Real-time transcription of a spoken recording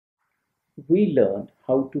we learned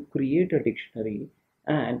how to create a dictionary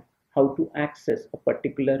and how to access a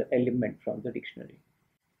particular element from the dictionary.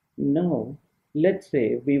 Now, let's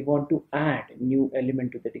say we want to add a new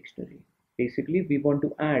element to the dictionary. Basically, we want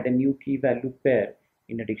to add a new key value pair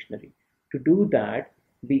in a dictionary. To do that,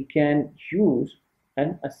 we can use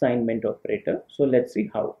an assignment operator. So let's see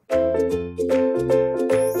how.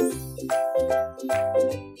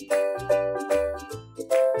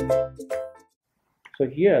 So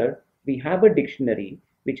here we have a dictionary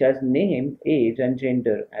which has name, age and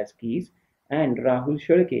gender as keys, and Rahul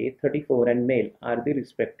Shalke 34 and male are the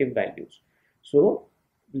respective values. So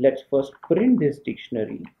let's first print this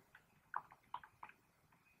dictionary,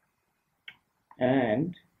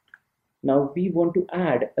 and now we want to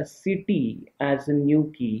add a city as a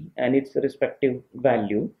new key and its respective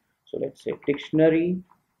value. So let's say dictionary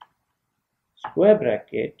square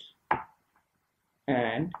bracket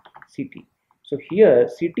and city. So here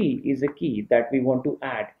city is a key that we want to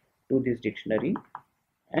add to this dictionary,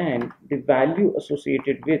 and the value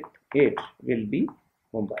associated with it will be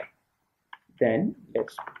Mumbai. Then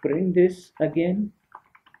let's print this again.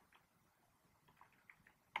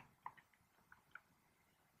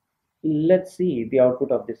 Let's see the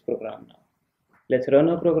output of this program now. Let's run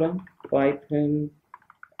our program. Python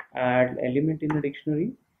add element in a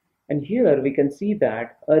dictionary, and here we can see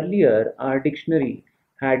that earlier our dictionary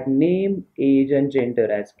had name, age and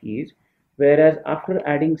gender as keys, whereas after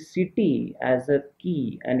adding city as a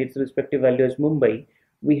key and its respective value as Mumbai,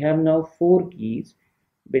 we have now four keys,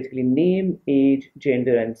 basically name, age,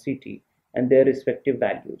 gender and city, and their respective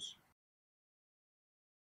values.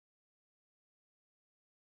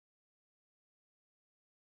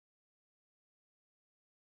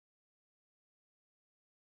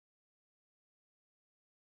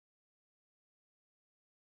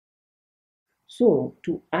 So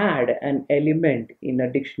to add an element in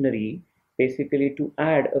a dictionary, basically to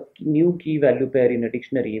add a new key value pair in a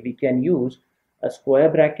dictionary, we can use a square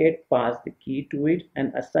bracket, pass the key to it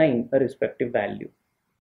and assign a respective value.